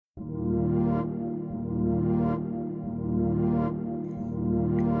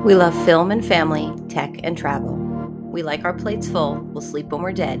We love film and family, tech and travel. We like our plates full, we'll sleep when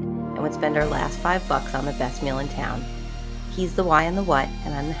we're dead, and would spend our last $5 on the best meal in town. He's the why and the what,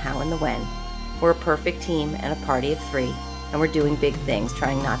 and I'm the how and the when. We're a perfect team and a party of three, and we're doing big things,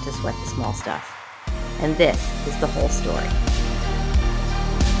 trying not to sweat the small stuff. And this is the whole story.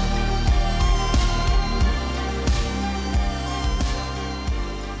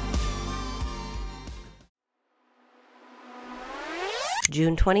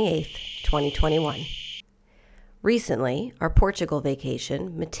 June 28th, 2021. Recently, our Portugal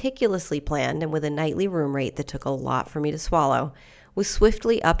vacation, meticulously planned and with a nightly room rate that took a lot for me to swallow, was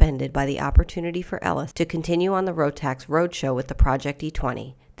swiftly upended by the opportunity for Ellis to continue on the Rotax Roadshow with the Project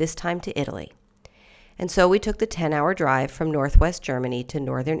E20, this time to Italy. And so we took the 10-hour drive from northwest Germany to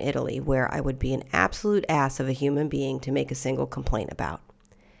northern Italy, where I would be an absolute ass of a human being to make a single complaint about.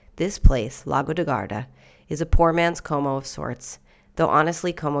 This place, Lago di Garda, is a poor man's Como of sorts, though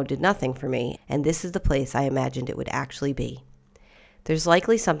honestly Como did nothing for me, and this is the place I imagined it would actually be. There's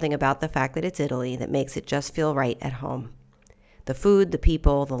likely something about the fact that it's Italy that makes it just feel right at home. The food, the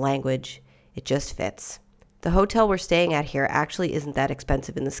people, the language, it just fits. The hotel we're staying at here actually isn't that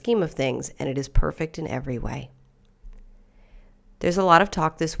expensive in the scheme of things, and it is perfect in every way. There's a lot of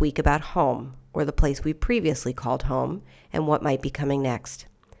talk this week about home, or the place we previously called home, and what might be coming next.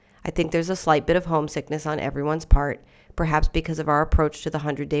 I think there's a slight bit of homesickness on everyone's part, perhaps because of our approach to the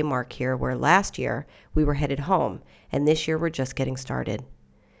 100-day mark here, where last year we were headed home, and this year we're just getting started.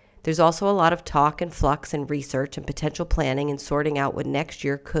 There's also a lot of talk and flux and research and potential planning and sorting out what next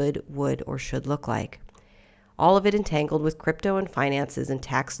year could, would, or should look like. All of it entangled with crypto and finances and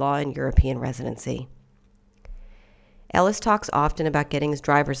tax law and European residency. Ellis talks often about getting his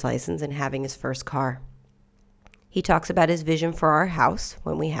driver's license and having his first car. He talks about his vision for our house,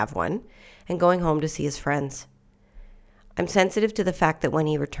 when we have one, and going home to see his friends. I'm sensitive to the fact that when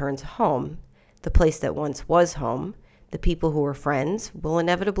he returns home, the place that once was home, the people who were friends, will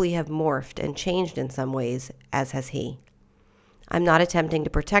inevitably have morphed and changed in some ways, as has he. I'm not attempting to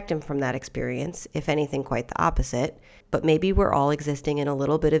protect him from that experience, if anything quite the opposite, but maybe we're all existing in a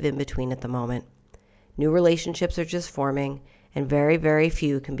little bit of in-between at the moment. New relationships are just forming, and very, very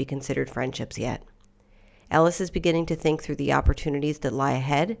few can be considered friendships yet. Ellis is beginning to think through the opportunities that lie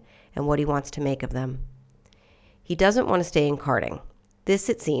ahead and what he wants to make of them. He doesn't want to stay in karting. This,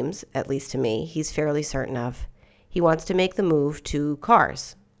 it seems, at least to me, he's fairly certain of. He wants to make the move to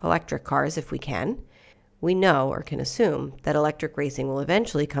cars, electric cars if we can. We know, or can assume, that electric racing will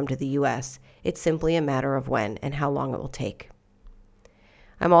eventually come to the U.S. It's simply a matter of when and how long it will take.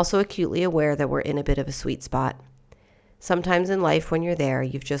 I'm also acutely aware that we're in a bit of a sweet spot. Sometimes in life when you're there,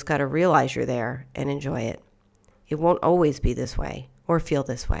 you've just got to realize you're there and enjoy it. It won't always be this way, or feel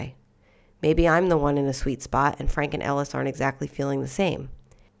this way. Maybe I'm the one in a sweet spot and Frank and Ellis aren't exactly feeling the same.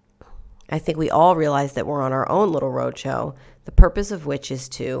 I think we all realize that we're on our own little roadshow, the purpose of which is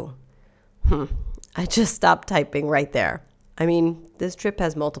to... I just stopped typing right there. I mean, this trip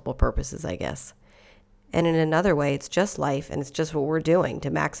has multiple purposes, I guess. And in another way, it's just life, and it's just what we're doing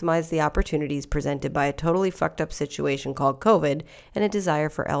to maximize the opportunities presented by a totally fucked up situation called COVID and a desire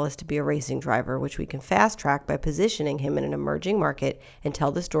for Ellis to be a racing driver, which we can fast track by positioning him in an emerging market and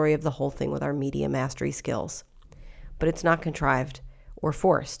tell the story of the whole thing with our media mastery skills. But it's not contrived, or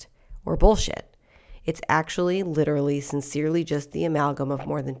forced, or bullshit. It's actually, literally, sincerely just the amalgam of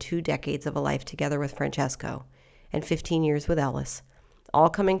more than 2 decades of a life together with Francesco and 15 years with Ellis, all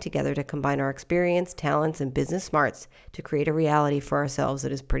coming together to combine our experience, talents, and business smarts to create a reality for ourselves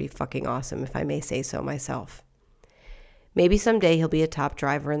that is pretty fucking awesome, if I may say so myself. Maybe someday he'll be a top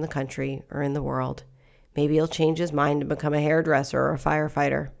driver in the country or in the world. Maybe he'll change his mind and become a hairdresser or a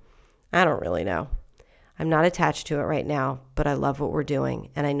firefighter. I don't really know. I'm not attached to it right now, but I love what we're doing,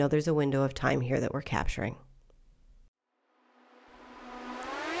 and I know there's a window of time here that we're capturing.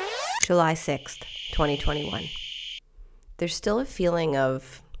 July 6th, 2021. There's still a feeling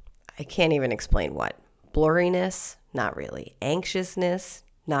of, I can't even explain what. Blurriness? Not really. Anxiousness?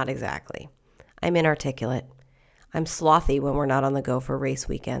 Not exactly. I'm inarticulate. I'm slothy when we're not on the go for race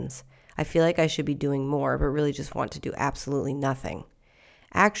weekends. I feel like I should be doing more, but really just want to do absolutely nothing.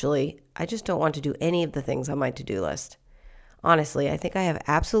 Actually, I just don't want to do any of the things on my to-do list. Honestly, I think I have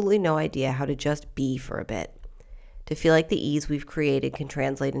absolutely no idea how to just be for a bit. To feel like the ease we've created can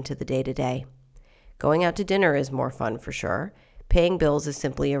translate into the day-to-day. Going out to dinner is more fun for sure. Paying bills is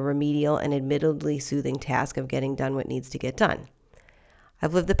simply a remedial and admittedly soothing task of getting done what needs to get done.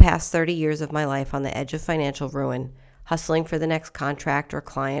 I've lived the past 30 years of my life on the edge of financial ruin, hustling for the next contract or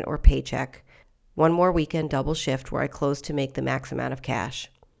client or paycheck. One more weekend double shift where I close to make the max amount of cash.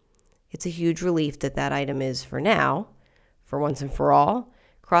 It's a huge relief that item is, for now, for once and for all,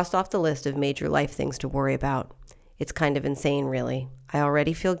 Crossed off the list of major life things to worry about. It's kind of insane, really. I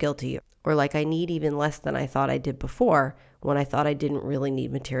already feel guilty, or like I need even less than I thought I did before, when I thought I didn't really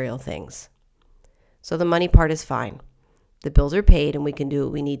need material things. So the money part is fine. The bills are paid and we can do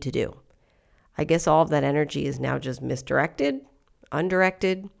what we need to do. I guess all of that energy is now just misdirected,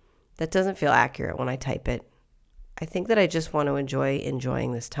 undirected. That doesn't feel accurate when I type it. I think that I just want to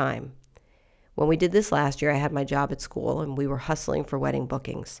enjoying this time. When we did this last year, I had my job at school and we were hustling for wedding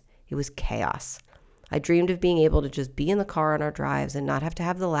bookings. It was chaos. I dreamed of being able to just be in the car on our drives and not have to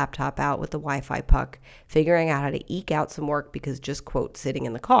have the laptop out with the Wi-Fi puck, figuring out how to eke out some work because just, quote, sitting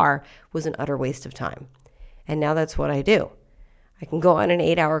in the car was an utter waste of time. And now that's what I do. I can go on an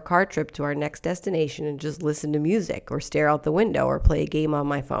 8-hour car trip to our next destination and just listen to music or stare out the window or play a game on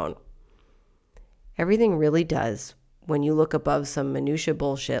my phone. Everything really does, when you look above some minutia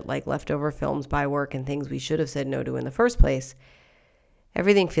bullshit like leftover films by work and things we should have said no to in the first place,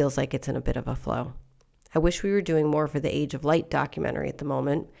 everything feels like it's in a bit of a flow. I wish we were doing more for the Age of Light documentary at the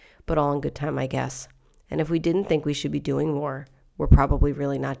moment, but all in good time, I guess. And if we didn't think we should be doing more, we're probably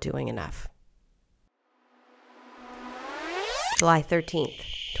really not doing enough. July 13th,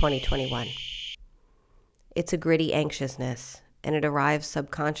 2021. It's a gritty anxiousness, and it arrives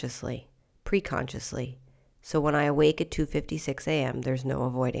subconsciously, preconsciously. So when I awake at 2:56 a.m., there's no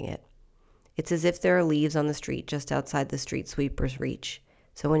avoiding it. It's as if there are leaves on the street just outside the street sweeper's reach.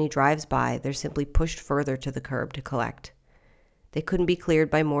 So when he drives by, they're simply pushed further to the curb to collect. They couldn't be cleared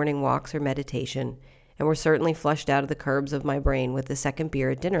by morning walks or meditation, and were certainly flushed out of the curbs of my brain with the second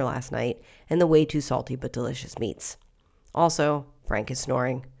beer at dinner last night and the way too salty but delicious meats. Also, Frank is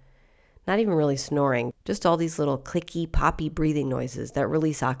snoring. Not even really snoring, just all these little clicky, poppy breathing noises that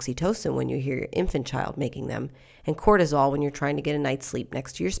release oxytocin when you hear your infant child making them, and cortisol when you're trying to get a night's sleep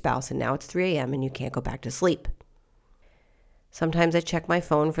next to your spouse and now it's 3 a.m. and you can't go back to sleep. Sometimes I check my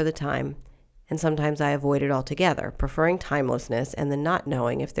phone for the time, and sometimes I avoid it altogether, preferring timelessness and the not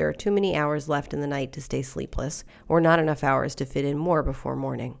knowing if there are too many hours left in the night to stay sleepless, or not enough hours to fit in more before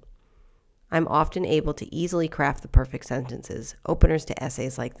morning. I'm often able to easily craft the perfect sentences, openers to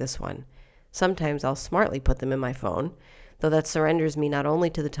essays like this one. Sometimes I'll smartly put them in my phone, though that surrenders me not only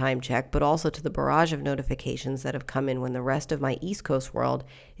to the time check, but also to the barrage of notifications that have come in when the rest of my East Coast world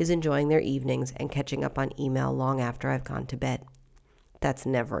is enjoying their evenings and catching up on email long after I've gone to bed. That's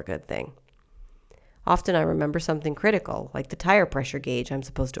never a good thing. Often I remember something critical, like the tire pressure gauge I'm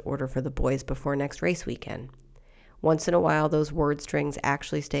supposed to order for the boys before next race weekend. Once in a while, those word strings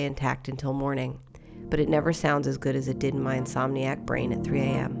actually stay intact until morning, but it never sounds as good as it did in my insomniac brain at 3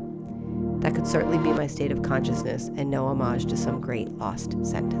 a.m. That could certainly be my state of consciousness and no homage to some great lost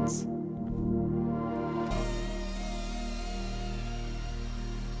sentence.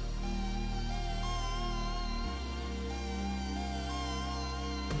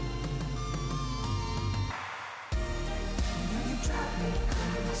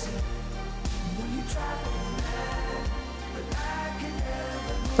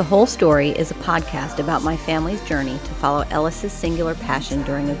 The Whole Story is a podcast about my family's journey to follow Ellis's singular passion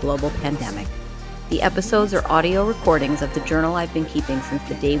during a global pandemic. The episodes are audio recordings of the journal I've been keeping since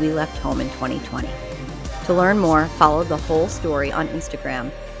the day we left home in 2020. To learn more, follow The Whole Story on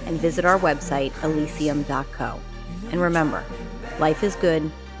Instagram and visit our website, elysium.co. And remember, life is good,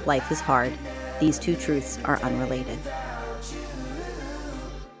 life is hard. These two truths are unrelated.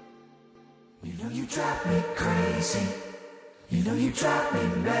 You know you drive me crazy. You know you drive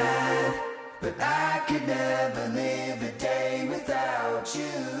me mad, but I could never live a day without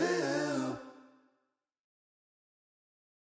you.